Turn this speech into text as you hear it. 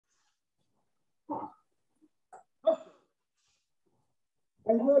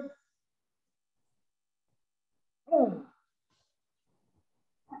and hurt. Oh.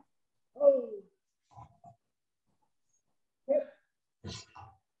 Oh. Yep.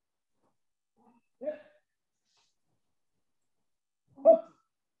 Yep. Oh.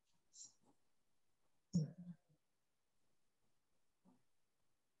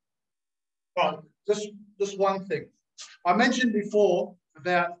 Right, just one thing. I mentioned before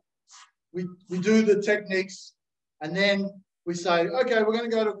about we do the techniques and then we say, okay, we're going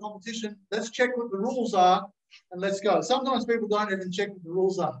to go to a competition. Let's check what the rules are and let's go. Sometimes people don't even check what the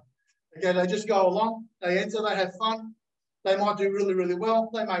rules are. Okay, they just go along, they enter, they have fun. They might do really, really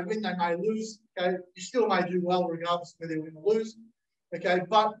well. They may win, they may lose. Okay, you still may do well regardless of whether you win or lose. Okay,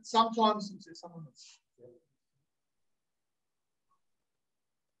 but sometimes, is there someone that's...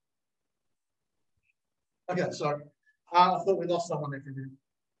 Okay, sorry. I thought we lost someone there for a minute.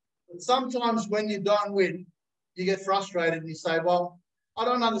 But sometimes when you don't win, you get frustrated and you say, well, I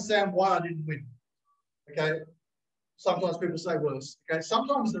don't understand why I didn't win. Okay. Sometimes people say worse. Okay.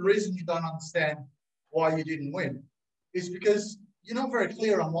 Sometimes the reason you don't understand why you didn't win is because you're not very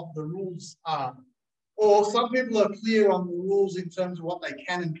clear on what the rules are. Or some people are clear on the rules in terms of what they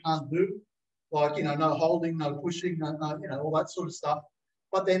can and can't do. Like, you know, no holding, no pushing, no, you know, all that sort of stuff.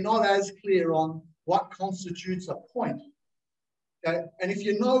 But they're not as clear on what constitutes a point. Okay? And if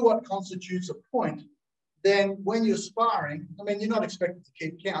you know what constitutes a point, then when you're sparring, I mean, you're not expected to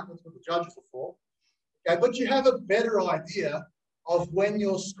keep count, that's what the judges are for. Okay? But you have a better idea of when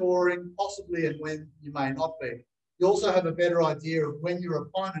you're scoring, possibly, and when you may not be. You also have a better idea of when your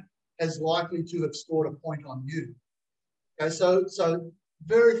opponent is likely to have scored a point on you. Okay, so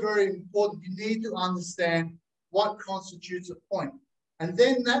very, very important. You need to understand what constitutes a point. And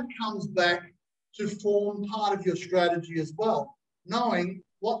then that comes back to form part of your strategy as well, knowing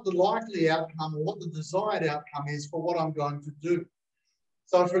what the likely outcome or what the desired outcome is for what I'm going to do.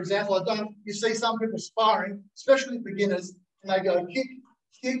 So, for example, you see some people sparring, especially beginners, and they go kick,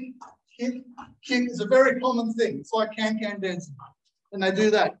 kick, kick, kick. It's a very common thing. It's like can-can dancing. And they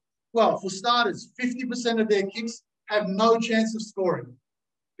do that. Well, for starters, 50% of their kicks have no chance of scoring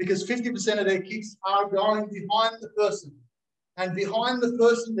because 50% of their kicks are going behind the person. And behind the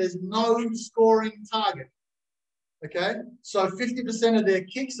person, there's no scoring target. Okay? So 50% of their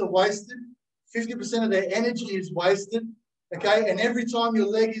kicks are wasted. 50% of their energy is wasted. Okay? And every time your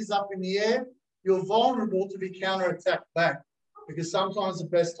leg is up in the air, you're vulnerable to be counterattacked back because sometimes the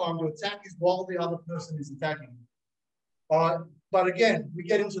best time to attack is while the other person is attacking. All right? But again, we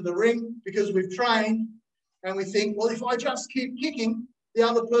get into the ring because we've trained and we think, well, if I just keep kicking, the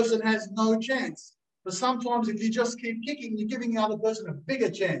other person has no chance. But sometimes if you just keep kicking, you're giving the other person a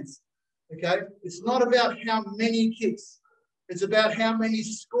bigger chance. Okay? It's not about how many kicks. It's about how many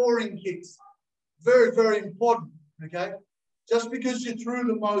scoring kicks. Very, very important. Okay? Just because you threw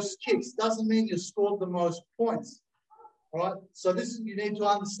the most kicks doesn't mean you scored the most points. All right? So this is, you need to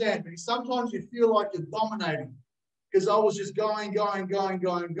understand, because sometimes you feel like you're dominating because I was just going,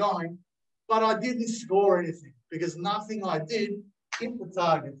 but I didn't score anything because nothing I did hit the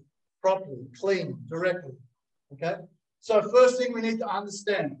target properly, clean, directly. Okay? So first thing we need to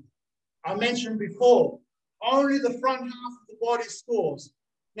understand, I mentioned before, only the front half of the body scores.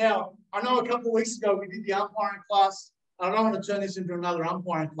 Now, I know a couple of weeks ago we did the umpiring class. I don't want to turn this into another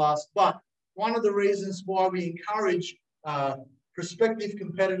umpiring class, but one of the reasons why we encourage prospective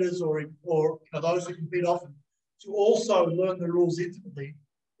competitors or those who compete often to also learn the rules intimately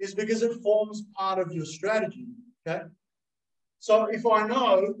is because it forms part of your strategy. Okay? So if I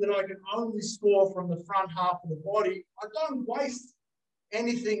know that I can only score from the front half of the body, I don't waste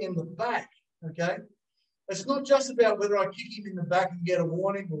anything in the back, okay? It's not just about whether I kick him in the back and get a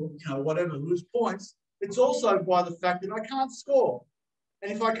warning or, whatever, lose points. It's also by the fact that I can't score.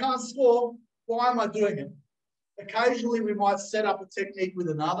 And if I can't score, why am I doing it? Occasionally we might set up a technique with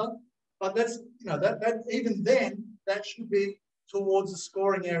another, but that's, that even then, that should be towards the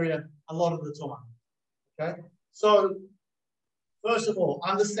scoring area a lot of the time, okay? So, first of all,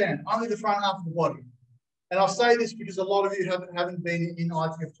 understand, only the front half of the body. And I'll say this because a lot of you haven't been in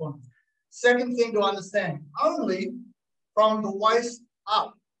ITF tournaments. Second thing to understand, only from the waist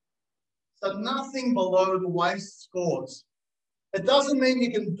up. So nothing below the waist scores. It doesn't mean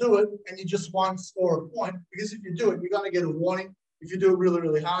you can do it and you just won't score a point, because if you do it, you're going to get a warning. If you do it really,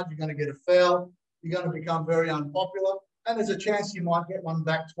 really hard, you're going to get a foul. You're going to become very unpopular. And there's a chance you might get one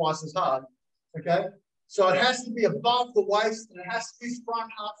back twice as hard, okay? So it has to be above the waist and it has to be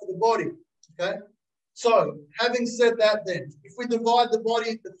front half of the body, okay? So having said that then, if we divide the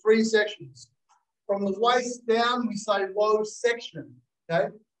body into 3 sections, from the waist down, we say low section, okay?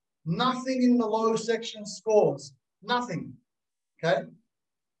 Nothing in the low section scores, nothing, okay?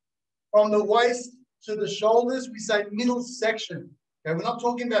 From the waist to the shoulders, we say middle section. Okay, we're not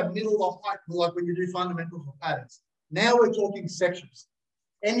talking about middle of height like when you do fundamentals or patterns. Now we're talking sections.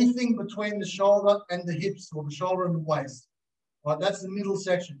 Anything between the shoulder and the hips, or the shoulder and the waist. Right, that's the middle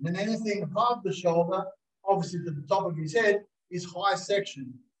section. Then anything above the shoulder, obviously to the top of his head, is high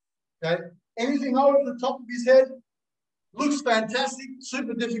section. Okay, anything over the top of his head looks fantastic,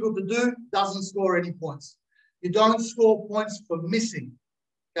 super difficult to do, doesn't score any points. You don't score points for missing.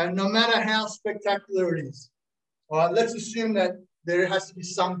 Okay, no matter how spectacular it is. All right, let's assume that there has to be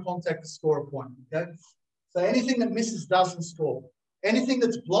some contact to score a point. Okay, so anything that misses doesn't score. Anything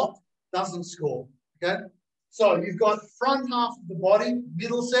that's blocked doesn't score. Okay, so you've got front half of the body,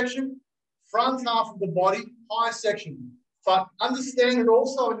 middle section, front half of the body, high section. But understand it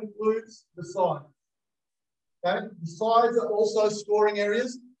also includes the side. Okay, the sides are also scoring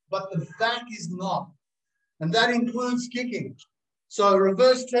areas, but the back is not. And that includes kicking. So a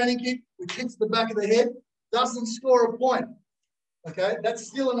reverse turning kick, which hits the back of the head, doesn't score a point. Okay, that's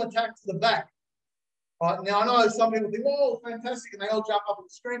still an attack to the back. All right, now I know some people think, oh, fantastic, and they all jump up at the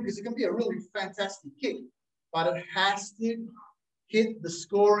screen because it can be a really fantastic kick, but it has to hit the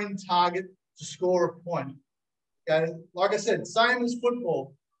scoring target to score a point. Okay, like I said, same as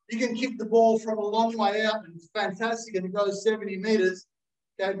football. You can kick the ball from a long way out and it's fantastic and it goes 70 meters.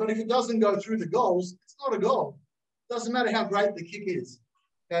 Okay, but if it doesn't go through the goals, it's not a goal. It doesn't matter how great the kick is.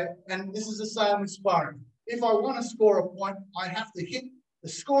 Okay, and this is the same with sparring. If I want to score a point, I have to hit the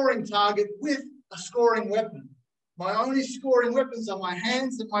scoring target with a scoring weapon. My only scoring weapons are my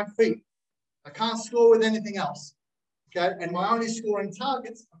hands and my feet. I can't score with anything else. Okay, and my only scoring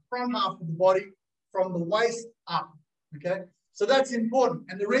targets are front half of the body from the waist up. Okay, so that's important.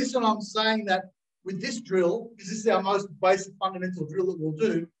 And the reason I'm saying that with this drill, because this is our most basic fundamental drill that we'll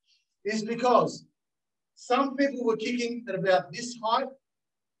do, is because some people were kicking at about this height.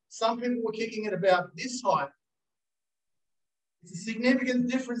 Some people were kicking at about this height. It's a significant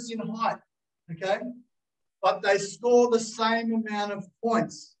difference in height, okay? But they score the same amount of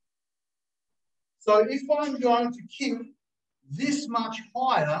points. So if I'm going to kick this much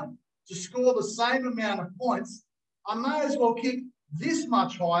higher to score the same amount of points, I may as well kick this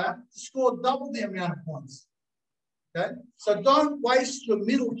much higher to score double the amount of points. Okay? So don't waste your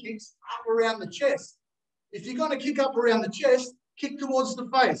middle kicks up around the chest. If you're going to kick up around the chest, kick towards the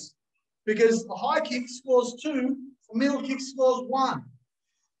face, because a high kick scores 2, a middle kick scores 1.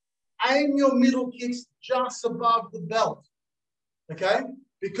 Aim your middle kicks just above the belt, okay?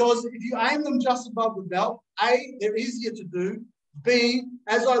 Because if you aim them just above the belt, A, they're easier to do. B,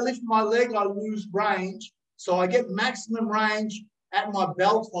 as I lift my leg, I lose range. So I get maximum range at my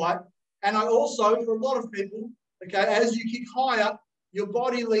belt height. And I also, for a lot of people, okay, as you kick higher, your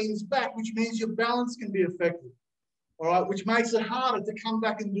body leans back, which means your balance can be affected, all right, which makes it harder to come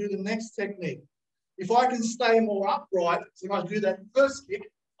back and do the next technique. If I can stay more upright, so when I do that first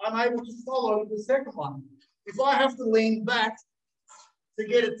kick, I'm able to follow the second one. If I have to lean back to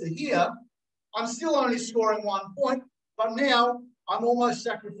get it to here, I'm still only scoring 1 point, but now I'm almost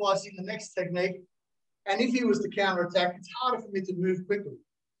sacrificing the next technique. And if he was to counterattack, it's harder for me to move quickly.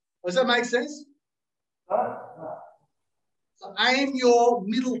 Does that make sense? So aim your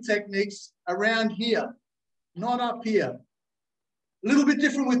middle techniques around here, not up here. A little bit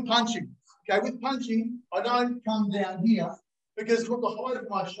different with punching. Okay, with punching, I don't come down here because what the height of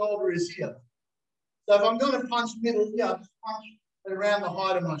my shoulder is here. So if I'm going to punch middle here, I just punch around the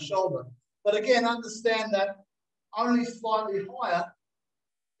height of my shoulder. But again, understand that only slightly higher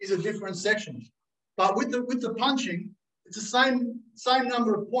is a different section. But with the punching, it's the same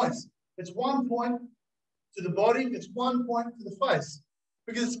number of points. It's 1 point to the body, it's 1 point to the face,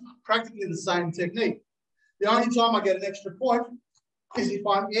 because it's practically the same technique. The only time I get an extra point is if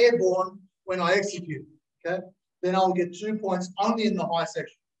I'm airborne when I execute, okay? Then I'll get 2 points only in the high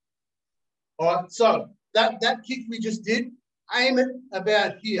section. All right, so that kick we just did, aim it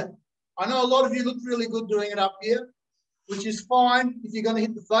about here. I know a lot of you look really good doing it up here, which is fine if you're going to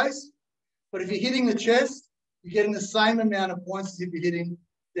hit the face, but if you're hitting the chest, you're getting the same amount of points as if you're hitting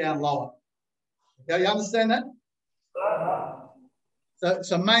down lower. Okay, you understand that?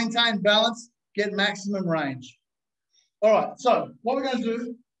 So maintain balance, get maximum range. All right, so what we're going to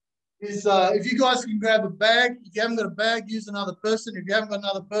do is if you guys can grab a bag. If you haven't got a bag, use another person. If you haven't got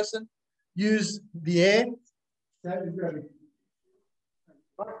another person, use the air. Okay,